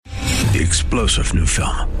The explosive new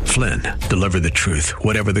film, Flynn, deliver the truth,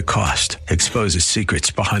 whatever the cost, exposes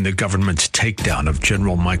secrets behind the government's takedown of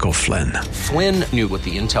General Michael Flynn. Flynn knew what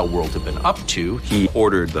the intel world had been up to. He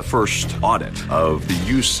ordered the first audit of the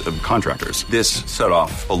use of contractors. This set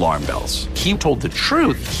off alarm bells. He told the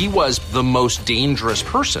truth. He was the most dangerous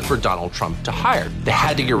person for Donald Trump to hire. They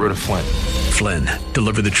had to get rid of Flynn. Flynn,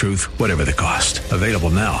 deliver the truth, whatever the cost. Available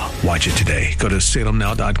now. Watch it today. Go to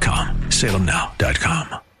salemnow.com.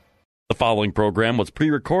 salemnow.com. The following program was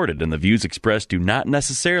pre-recorded, and the views expressed do not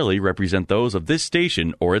necessarily represent those of this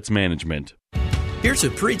station or its management. Here to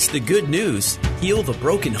preach the good news, heal the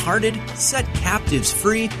brokenhearted, set captives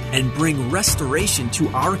free, and bring restoration to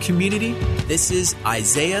our community, this is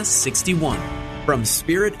Isaiah 61. From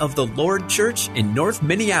Spirit of the Lord Church in North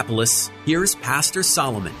Minneapolis, here's Pastor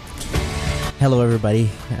Solomon. Hello, everybody.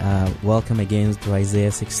 Welcome again to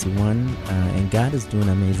Isaiah 61. And God is doing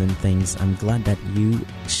amazing things. I'm glad that you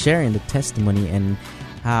sharing the testimony and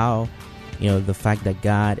how, the fact that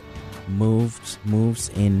God moves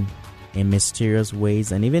in mysterious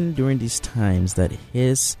ways. And even during these times that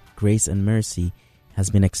His grace and mercy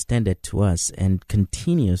has been extended to us and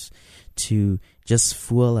continues to just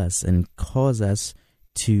fuel us and cause us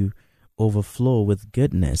to overflow with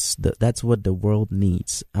goodness. That's what the world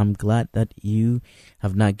needs. I'm glad that you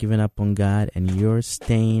have not given up on God and you're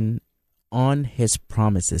staying on His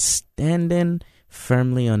promises, standing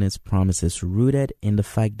firmly on His promises, rooted in the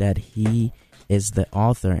fact that He is the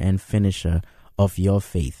author and finisher of your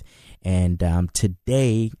faith. And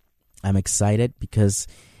today I'm excited because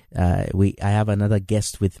I have another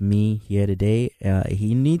guest with me here today.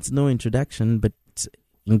 He needs no introduction, but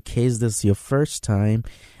in case this is your first time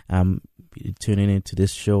tuning into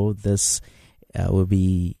this show, this will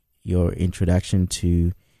be your introduction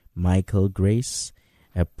to Michael Grace,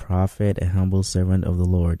 a prophet, a humble servant of the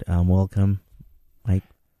Lord. Welcome, Mike.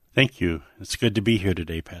 Thank you. It's good to be here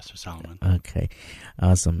today, Pastor Solomon. Okay,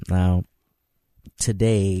 awesome. Now,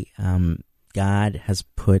 today, God has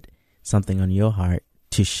put something on your heart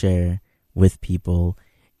to share with people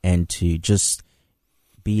and to just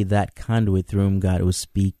be that conduit through whom God will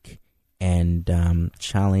speak and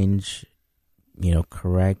challenge,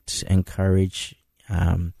 correct, encourage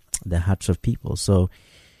the hearts of people. So,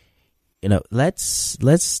 let's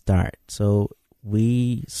start. So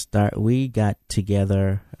we got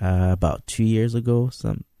together about 2 years ago,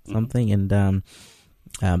 something, and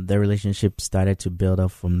the relationship started to build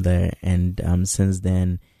up from there. And since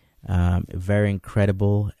then, very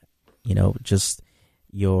incredible, just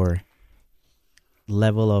your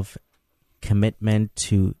level of commitment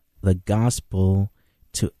to the gospel,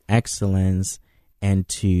 to excellence, and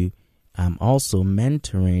to also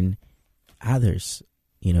mentoring others.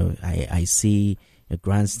 I see your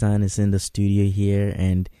grandson is in the studio here,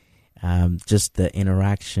 and just the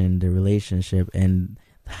interaction, the relationship, and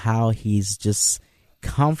how he's just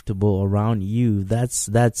comfortable around you.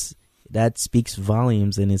 That speaks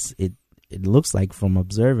volumes, and it looks like from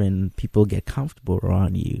observing people get comfortable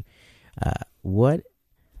around you. What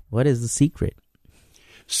is the secret?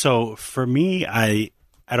 So for me, I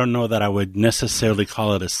don't know that I would necessarily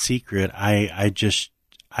call it a secret. I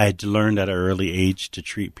had learned at an early age to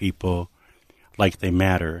treat people like they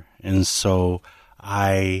matter. And so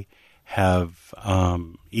I have,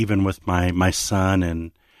 even with my son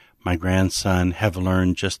and my grandson, have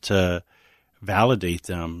learned just to validate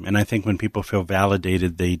them. And I think when people feel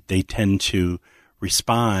validated, they tend to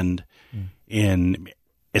respond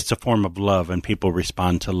it's a form of love, and people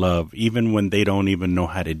respond to love, even when they don't even know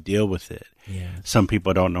how to deal with it. Yeah. Some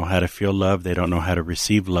people don't know how to feel love. They don't know how to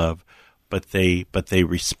receive love, but they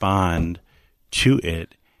respond to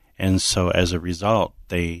it. And so as a result,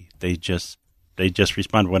 they just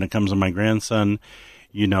respond. When it comes to my grandson,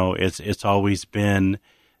 it's always been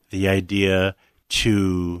the idea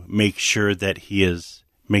to make sure that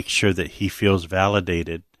he feels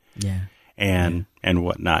validated. Yeah. And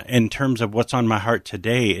whatnot. In terms of what's on my heart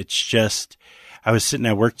today, it's just, I was sitting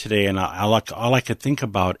at work today, and all I could think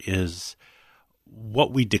about is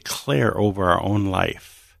what we declare over our own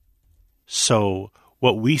life. So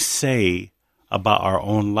what we say about our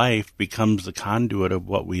own life becomes the conduit of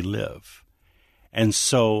what we live. And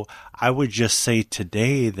so I would just say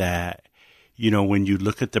today that, when you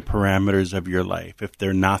look at the parameters of your life, if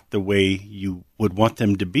they're not the way you would want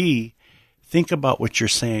them to be, think about what you're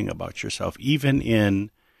saying about yourself, even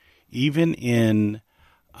in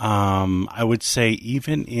I would say,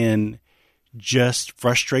 even in just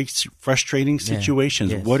frustrating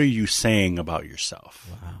situations. Yes. What are you saying about yourself?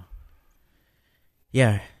 Wow.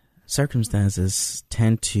 Yeah, circumstances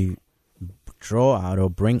tend to draw out or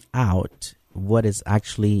bring out what is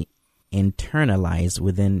actually internalized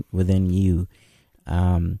within you.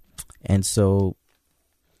 And so,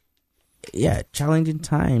 yeah, challenging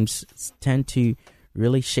times tend to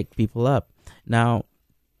really shake people up. Now,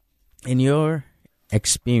 in your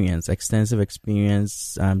extensive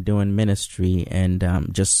experience doing ministry and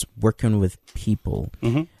just working with people,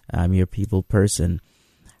 you're a people person,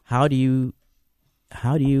 how do you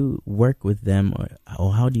work with them, or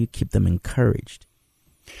how do you keep them encouraged?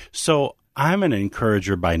 So I'm an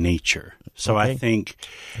encourager by nature. So Okay. I think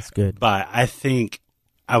That's good. But I think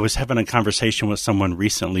I was having a conversation with someone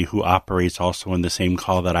recently who operates also in the same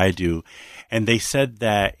call that I do, and they said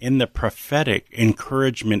that in the prophetic,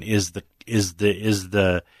 encouragement is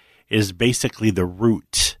basically the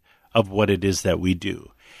root of what it is that we do.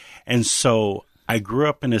 And so I grew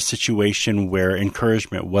up in a situation where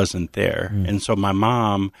encouragement wasn't there. And so my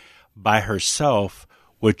mom by herself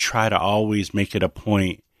would try to always make it a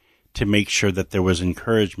point to make sure that there was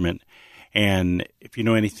encouragement. And if you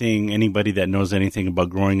know anybody that knows anything about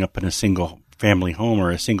growing up in a single family home or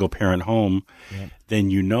a single parent home, then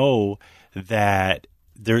you know that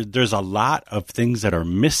there's a lot of things that are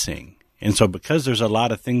missing. And so because there's a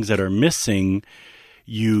lot of things that are missing,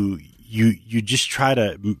 you just try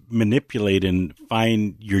to manipulate and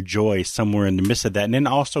find your joy somewhere in the midst of that. And then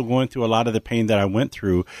also going through a lot of the pain that I went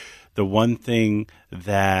through, the one thing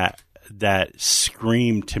that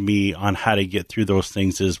screamed to me on how to get through those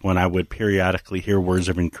things is when I would periodically hear words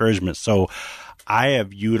of encouragement. So I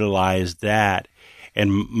have utilized that.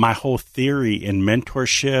 And my whole theory in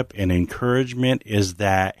mentorship and encouragement is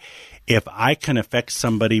that if I can affect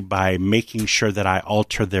somebody by making sure that I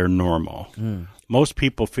alter their normal, most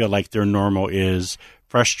people feel like their normal is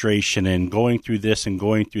frustration and going through this and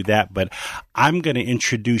going through that, but I'm going to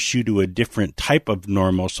introduce you to a different type of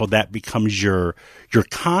normal, so that becomes your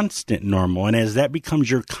constant normal. And as that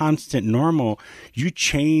becomes your constant normal, you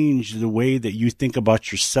change the way that you think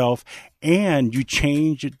about yourself, and you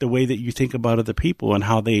change the way that you think about other people and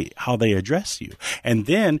how they address you. And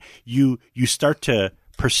then you start to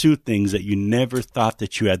pursue things that you never thought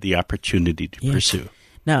that you had the opportunity to pursue.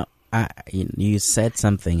 Now, you said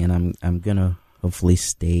something, and I'm gonna hopefully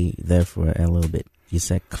stay there for a little bit. You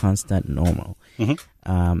said constant normal,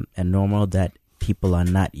 a normal that people are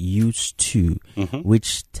not used to,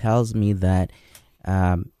 which tells me that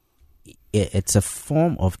it's a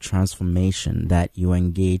form of transformation that you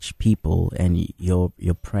engage people, and your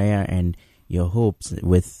prayer and your hopes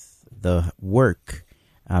with the work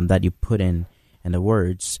that you put in and the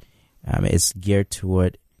words is geared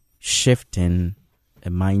toward shifting a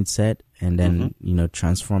mindset and then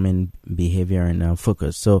transforming behavior and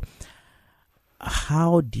focus. So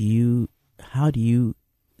how do you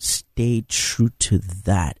stay true to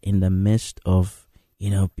that in the midst of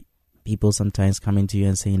people sometimes coming to you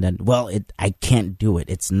and saying that, well, I can't do it,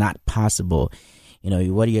 it's not possible,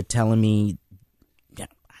 what are you telling me,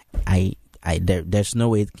 there's no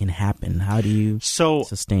way it can happen? How do you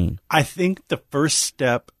sustain? I think the first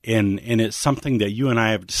step and it's something that you and I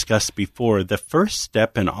have discussed before, the first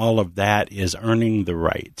step in all of that is earning the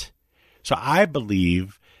right. So I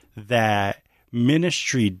believe that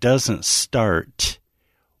ministry doesn't start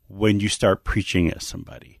when you start preaching at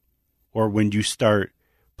somebody or when you start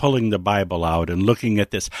pulling the Bible out and looking at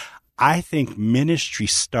this. I think ministry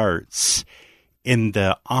starts in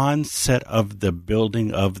the onset of the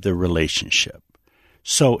building of the relationship.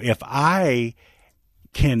 So if I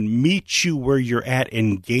can meet you where you're at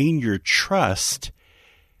and gain your trust,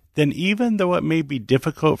 then even though it may be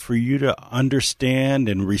difficult for you to understand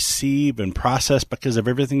and receive and process because of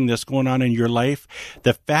everything that's going on in your life,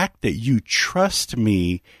 the fact that you trust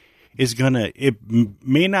me is it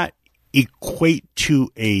may not equate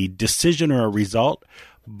to a decision or a result,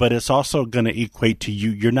 but it's also going to equate to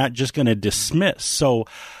you're not just going to dismiss. So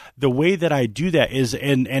the way that I do that is,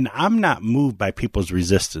 and I'm not moved by people's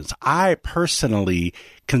resistance. I personally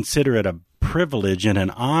consider it a privilege and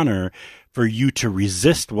an honor for you to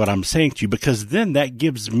resist what I'm saying to you, because then that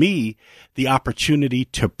gives me the opportunity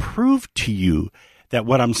to prove to you that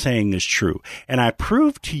what I'm saying is true. And I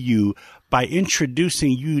prove to you by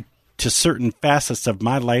introducing you to certain facets of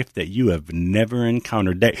my life that you have never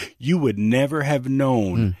encountered, that you would never have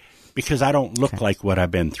known because I don't look like what I've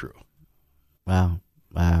been through. Wow.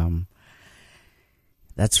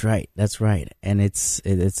 That's right. And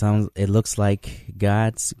it looks like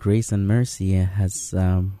God's grace and mercy has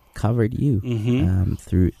covered you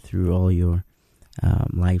through all your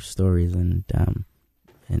life stories and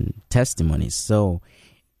testimonies. So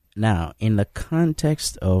now, in the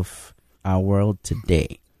context of our world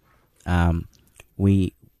today,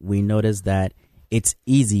 we notice that it's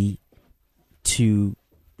easy to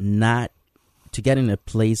not to get in a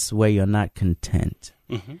place where you're not content,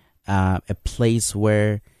 a place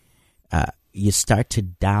where you start to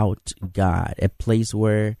doubt God, a place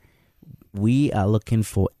where we are looking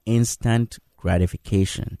for instant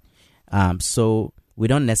gratification. So we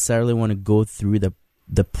don't necessarily want to go through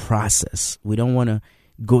the process. We don't want to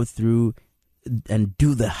go through and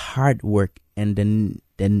do the hard work and then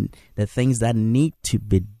the things that need to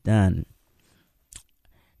be done.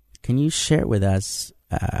 Can you share with us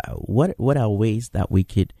what are ways that we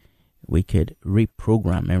could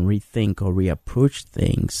reprogram and rethink or reapproach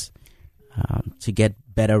things to get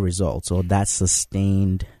better results or that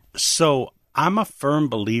sustained? So I'm a firm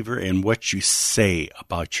believer in what you say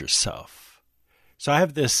about yourself. So I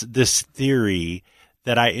have this theory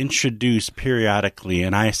that I introduce periodically,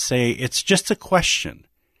 and I say it's just a question.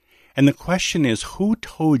 And the question is, who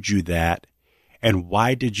told you that, and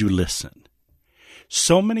why did you listen?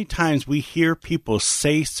 So many times we hear people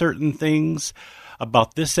say certain things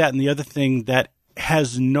about this, that, and the other thing that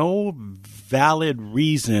has no valid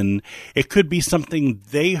reason. It could be something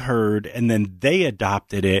they heard and then they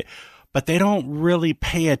adopted it, but they don't really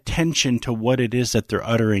pay attention to what it is that they're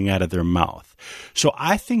uttering out of their mouth. So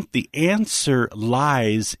I think the answer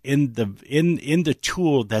lies in the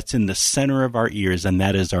tool that's in the center of our ears, and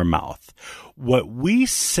that is our mouth. What we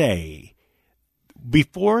say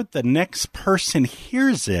before the next person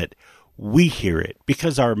hears it, we hear it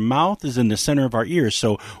because our mouth is in the center of our ears.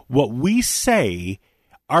 So what we say,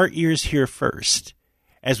 our ears hear first.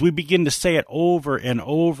 As we begin to say it over and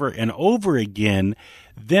over and over again,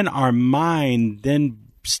 then our mind then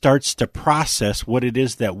starts to process what it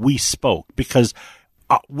is that we spoke because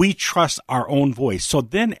we trust our own voice. So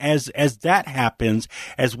then as that happens,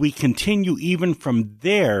 as we continue even from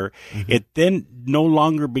there, it then no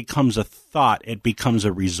longer becomes a thought, it becomes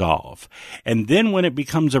a resolve. And then when it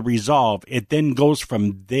becomes a resolve, it then goes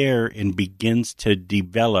from there and begins to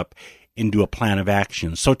develop into a plan of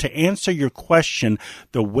action. So to answer your question,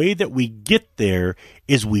 the way that we get there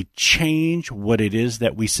is we change what it is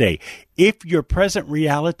that we say. If your present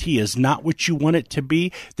reality is not what you want it to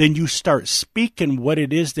be, then you start speaking what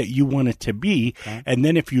it is that you want it to be. Okay. And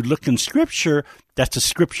then if you look in Scripture, that's a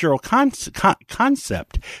scriptural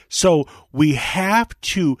concept. So we have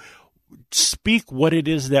to speak what it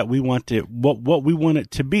is that we want to, what we want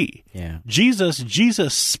it to be. Yeah.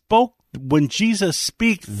 Jesus spoke. When Jesus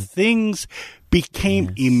speaks, things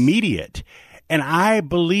became immediate. And I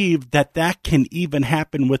believe that can even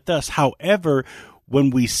happen with us. However, when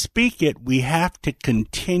we speak it, we have to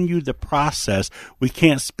continue the process. We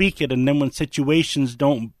can't speak it, and then when situations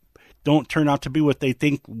don't turn out to be what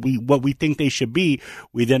we think they should be,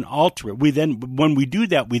 we then alter it. When we do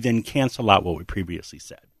that, we then cancel out what we previously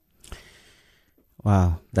said.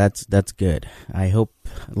 Wow, that's good. I hope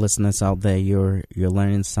listeners out there, you're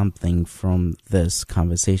learning something from this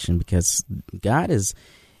conversation, because God is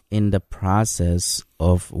in the process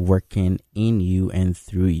of working in you and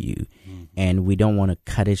through you, and we don't want to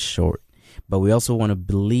cut it short. But we also want to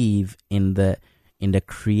believe in the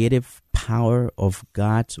creative power of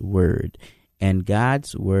God's word, and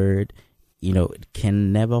God's word,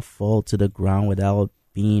 can never fall to the ground without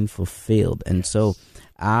being fulfilled. And so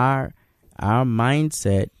our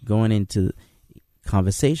mindset going into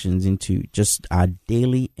conversations, into just our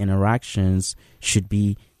daily interactions, should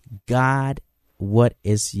be, God, what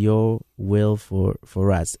is your will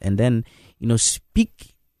for us? And then,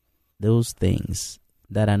 speak those things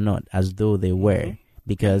that are not as though they were,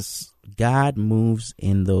 because God moves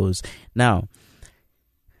in those. Now,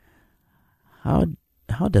 how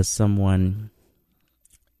does someone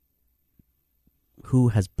who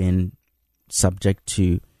has been subject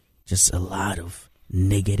to just a lot of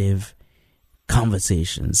negative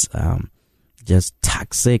conversations, just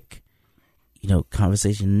toxic,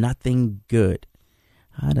 conversation, nothing good,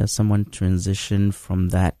 how does someone transition from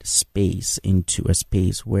that space into a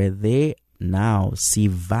space where they now see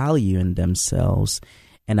value in themselves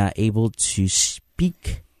and are able to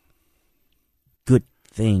speak good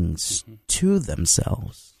things to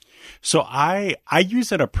themselves? So I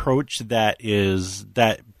use an approach that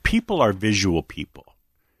people are visual people.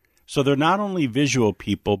 So they're not only visual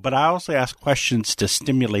people, but I also ask questions to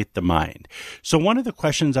stimulate the mind. So one of the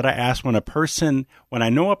questions that I ask when I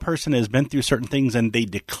know a person has been through certain things and they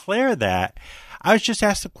declare that, I was just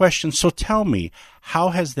asked the question, so tell me,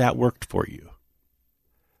 how has that worked for you?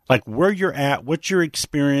 Like where you're at, what you're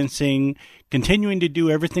experiencing, continuing to do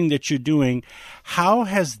everything that you're doing, how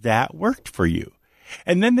has that worked for you?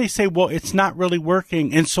 And then they say, well, it's not really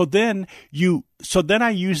working. And so then I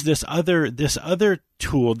use this other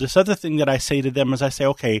tool, this other thing that I say to them is I say,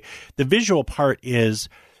 okay, the visual part is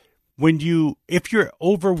if you're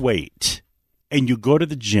overweight and you go to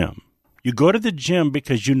the gym. You go to the gym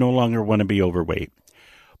because you no longer want to be overweight.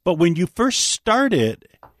 But when you first start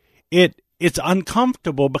it's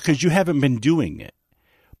uncomfortable because you haven't been doing it.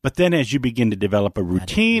 But then as you begin to develop a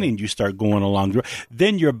routine and you start going along,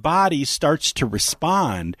 then your body starts to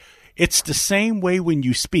respond. It's the same way when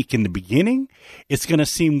you speak. In the beginning, it's going to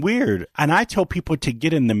seem weird. And I tell people to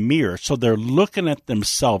get in the mirror so they're looking at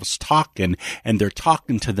themselves talking, and they're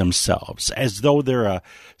talking to themselves as though they're a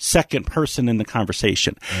second person in the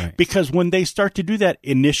conversation. Right. Because when they start to do that,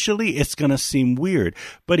 initially it's going to seem weird.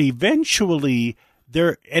 But eventually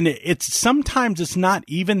sometimes it's not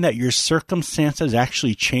even that your circumstances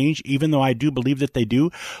actually change, even though I do believe that they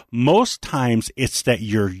do. Most times it's that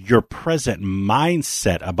your present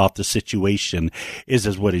mindset about the situation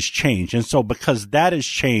is what has changed. And so because that has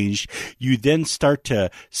changed, you then start to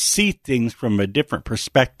see things from a different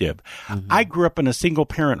perspective. Mm-hmm. I grew up in a single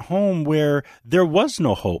parent home where there was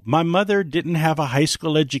no hope. My mother didn't have a high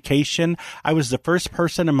school education. I was the first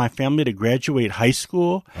person in my family to graduate high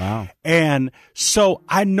school. Wow. And so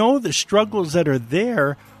I know the struggles that are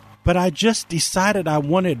there, but I just decided I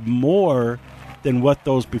wanted more than what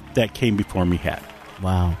those that came before me had.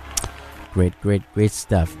 Wow. Great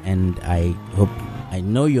stuff. And I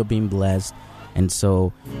know you're being blessed. And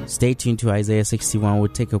so stay tuned to Isaiah 61. We'll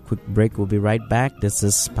take a quick break. We'll be right back. This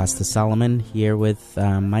is Pastor Solomon here with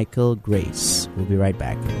Michael Grace. We'll be right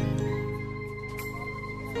back.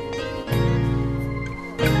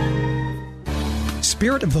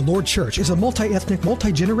 Spirit of the Lord Church is a multi-ethnic,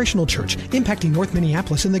 multi-generational church impacting North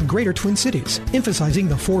Minneapolis and the greater Twin Cities, emphasizing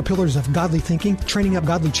the 4 pillars of godly thinking, training up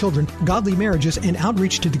godly children, godly marriages, and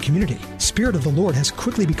outreach to the community. Spirit of the Lord has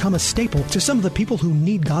quickly become a staple to some of the people who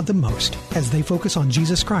need God the most. As they focus on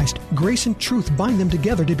Jesus Christ, grace and truth bind them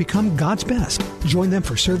together to become God's best. Join them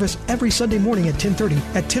for service every Sunday morning at 10:30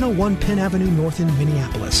 at 1001 Penn Avenue North in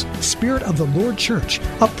Minneapolis. Spirit of the Lord Church,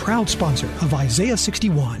 a proud sponsor of Isaiah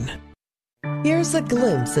 61. Here's a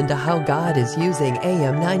glimpse into how God is using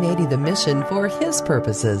AM 980 The Mission for His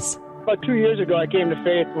purposes. About 2 years ago, I came to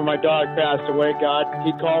faith when my dog passed away.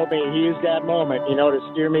 He called me. He used that moment, to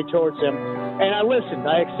steer me towards Him. And I listened.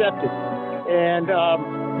 I accepted. And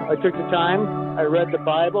I took the time. I read the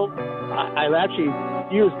Bible. I actually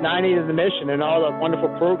used 980 The Mission and all the wonderful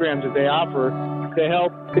programs that they offer to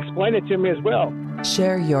help explain it to me as well.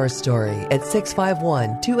 Share your story at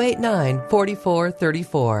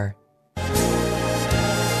 651-289-4434.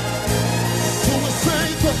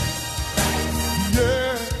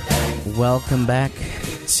 Welcome back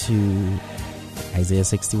to Isaiah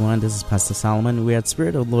 61. This is Pastor Solomon. We're at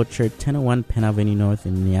Spirit of the Lord Church, 1001 Penn Avenue North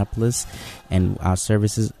in Minneapolis, and our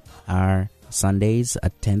services are Sundays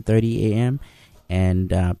at 10:30 a.m.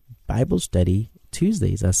 and Bible study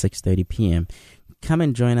Tuesdays at 6:30 p.m. Come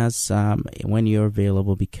and join us when you're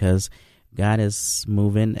available, because God is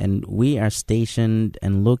moving, and we are stationed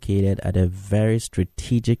and located at a very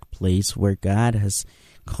strategic place where God has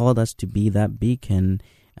called us to be that beacon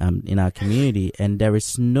in our community, and there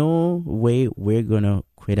is no way we're going to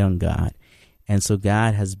quit on God. And so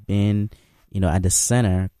God has been, at the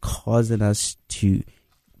center, causing us to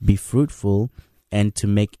be fruitful and to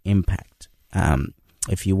make impact.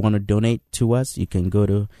 If you want to donate to us, you can go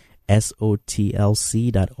to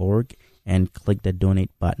sotlc.org and click the donate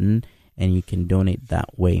button, and you can donate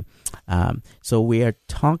that way. So we are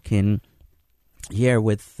talking here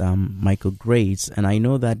with Michael Grace, and I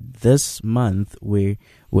know that this month we're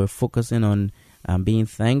focusing on being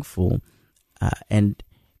thankful, and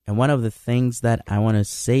one of the things that I want to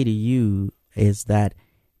say to you is that,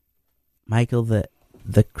 Michael,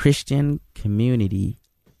 the Christian community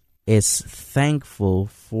is thankful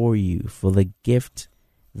for you, for the gift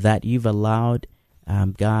that you've allowed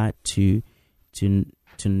God to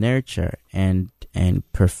nurture and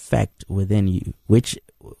perfect within you, which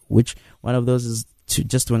one of those is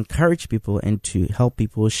to encourage people and to help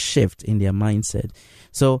people shift in their mindset.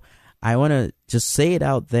 So I want to just say it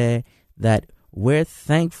out there that we're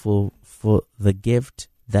thankful for the gift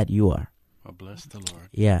that you are. Oh, bless the Lord.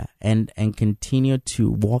 Yeah, and continue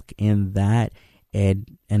to walk in that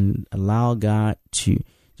and allow God to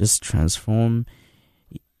just transform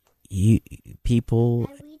you people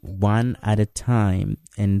one at a time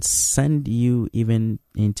and send you even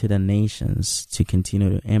into the nations to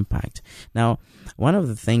continue to impact. Now, one of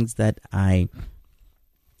the things that I've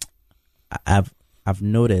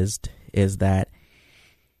noticed is that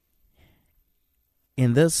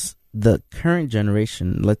in the current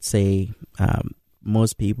generation, let's say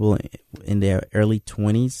most people in their early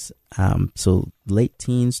 20s, so late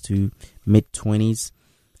teens to mid 20s,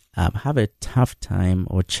 have a tough time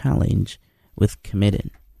or challenge with committing.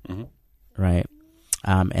 Mm-hmm. Right?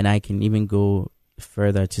 And I can even go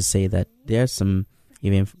further to say that there are some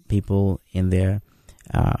even people in their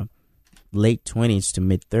late 20s to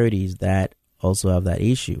mid 30s that also have that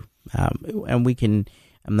issue. And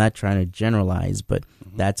I'm not trying to generalize, but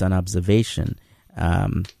that's an observation.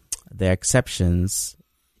 There are exceptions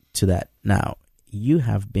to that. Now, you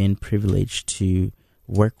have been privileged to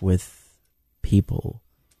work with people,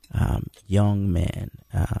 young men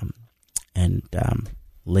and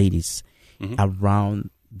ladies around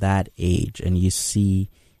that age, and you see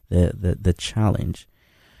the challenge.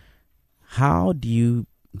 How do you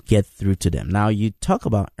get through to them? Now, you talk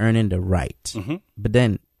about earning the right, but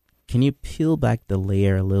then can you peel back the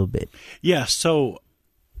layer a little bit? Yeah, so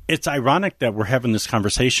it's ironic that we're having this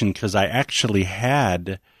conversation because I actually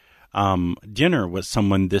had dinner with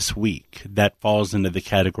someone this week that falls into the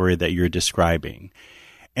category that you're describing.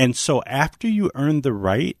 And so after you earn the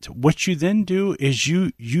right, what you then do is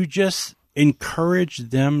you just encourage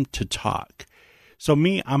them to talk. So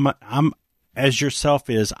me, I'm as yourself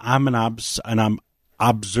is, I'm an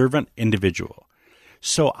observant individual.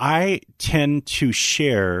 So I tend to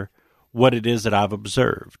share what it is that I've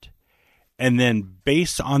observed. And then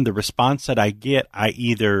based on the response that I get, I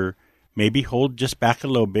either maybe hold just back a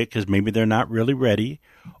little bit because maybe they're not really ready,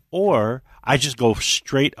 or I just go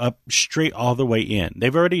straight all the way in.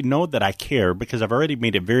 They've already known that I care because I've already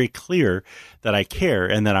made it very clear that I care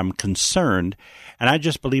and that I'm concerned. And I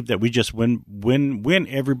just believe that we just win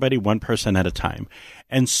everybody one person at a time.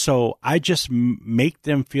 And so I just make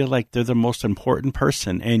them feel like they're the most important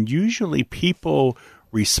person. And usually people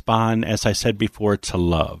respond, as I said before, to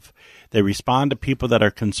love. They respond to people that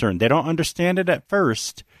are concerned. They don't understand it at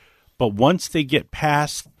first, but once they get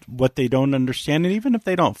past what they don't understand, and even if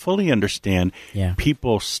they don't fully understand,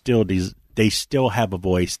 people still have a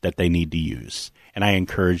voice that they need to use. And I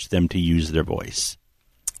encourage them to use their voice.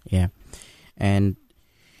 Yeah. And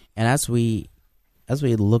as we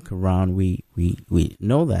look around, we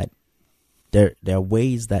know that there are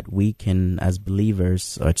ways that we can, as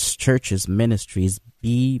believers or churches, ministries,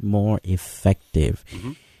 be more effective,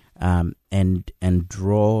 and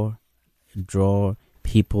draw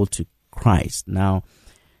people to Christ. Now,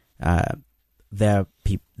 there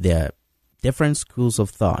are different schools of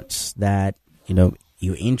thoughts that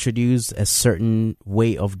you introduce a certain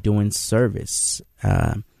way of doing service.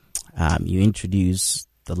 You introduce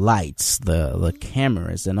the lights, the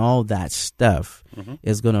cameras, and all that stuff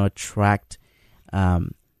is going to attract a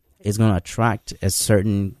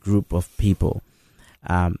certain group of people.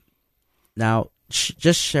 Now,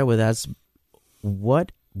 just share with us,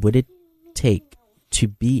 what would it take to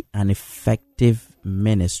be an effective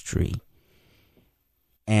ministry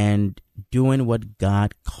and doing what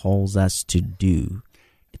God calls us to do,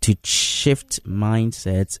 to shift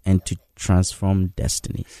mindsets and to transform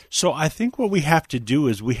destiny? So I think what we have to do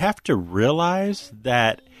is we have to realize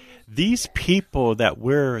that these people that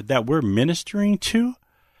we're ministering to,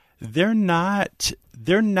 they're not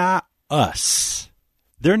us.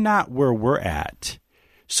 They're not where we're at.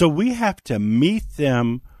 So we have to meet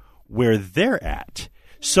them where they're at.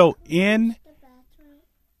 So in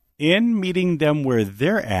meeting them where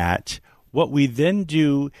they're at, what we then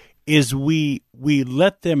do is we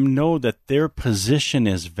let them know that their position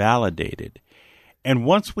is validated. And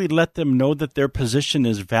once we let them know that their position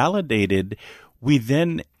is validated, we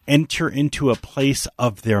then enter into a place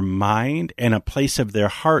of their mind and a place of their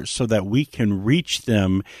heart so that we can reach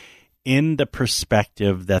them in the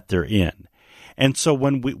perspective that they're in. And so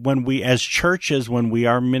when we as churches, when we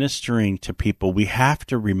are ministering to people, we have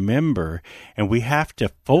to remember and we have to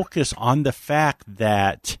focus on the fact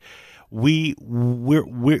that we're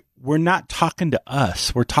not talking to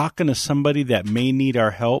us. We're talking to somebody that may need our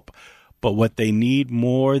help, but what they need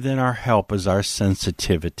more than our help is our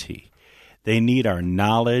sensitivity. They need our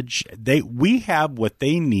knowledge. We have what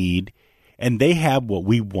they need, and they have what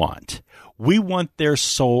we want. We want their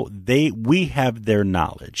soul. We have their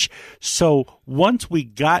knowledge. So once we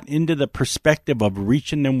got into the perspective of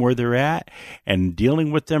reaching them where they're at and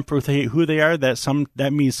dealing with them for who they are, that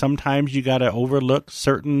means sometimes you got to overlook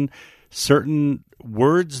certain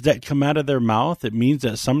words that come out of their mouth. It means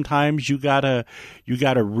that sometimes you gotta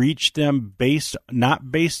reach them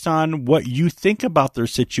not based on what you think about their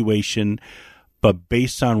situation, but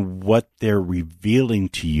based on what they're revealing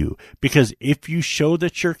to you. Because if you show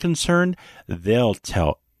that you're concerned, they'll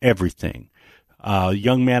tell everything. A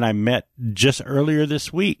young man I met just earlier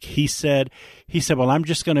this week, he said, well, I'm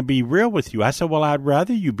just going to be real with you. I said, well, I'd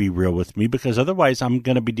rather you be real with me because otherwise I'm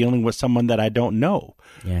going to be dealing with someone that I don't know.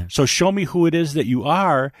 Yeah. So show me who it is that you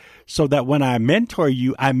are so that when I mentor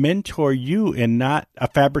you and not a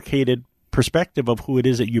fabricated perspective of who it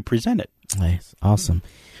is that you presented. Nice. Awesome.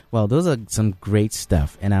 Well, those are some great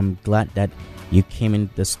stuff, and I'm glad that you came in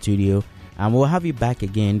the studio. We'll have you back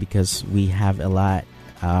again because we have a lot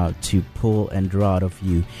to pull and draw out of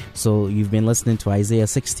you. So you've been listening to Isaiah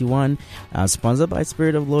 61, sponsored by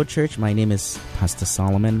Spirit of Lord Church. My name is Pastor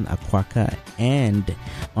Solomon Akwaka, and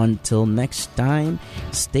until next time,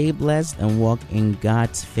 stay blessed and walk in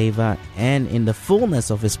God's favor and in the fullness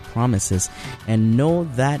of His promises, and know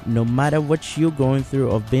that no matter what you're going through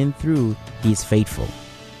or been through, He's faithful.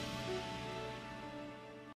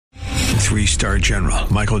 3-star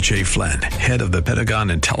General Michael J. Flynn, head of the Pentagon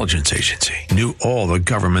Intelligence Agency, knew all the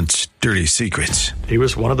government's dirty secrets. He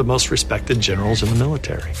was one of the most respected generals in the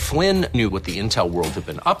military. Flynn knew what the intel world had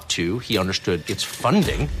been up to. He understood its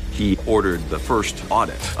funding. He ordered the first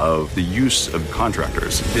audit of the use of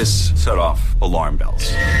contractors. This set off alarm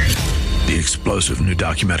bells. The explosive new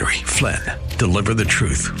documentary, Flynn, Deliver the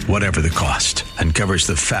Truth, Whatever the Cost, uncovers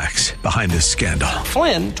the facts behind this scandal.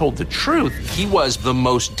 Flynn told the truth. He was the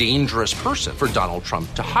most dangerous person for Donald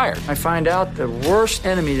Trump to hire. I find out the worst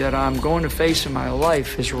enemy that I'm going to face in my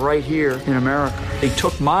life is right here in America. They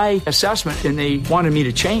took my assessment and they wanted me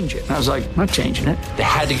to change it. And I was like, I'm not changing it. They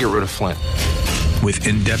had to get rid of Flynn. With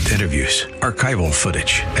in-depth interviews, archival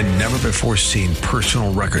footage, and never-before-seen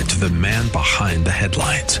personal records of the man behind the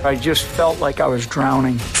headlines. I just felt like I was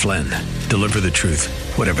drowning. Flynn, Deliver the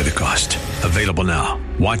Truth, Whatever the Cost. Available now.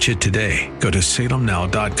 Watch it today. Go to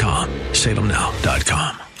salemnow.com.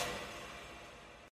 salemnow.com.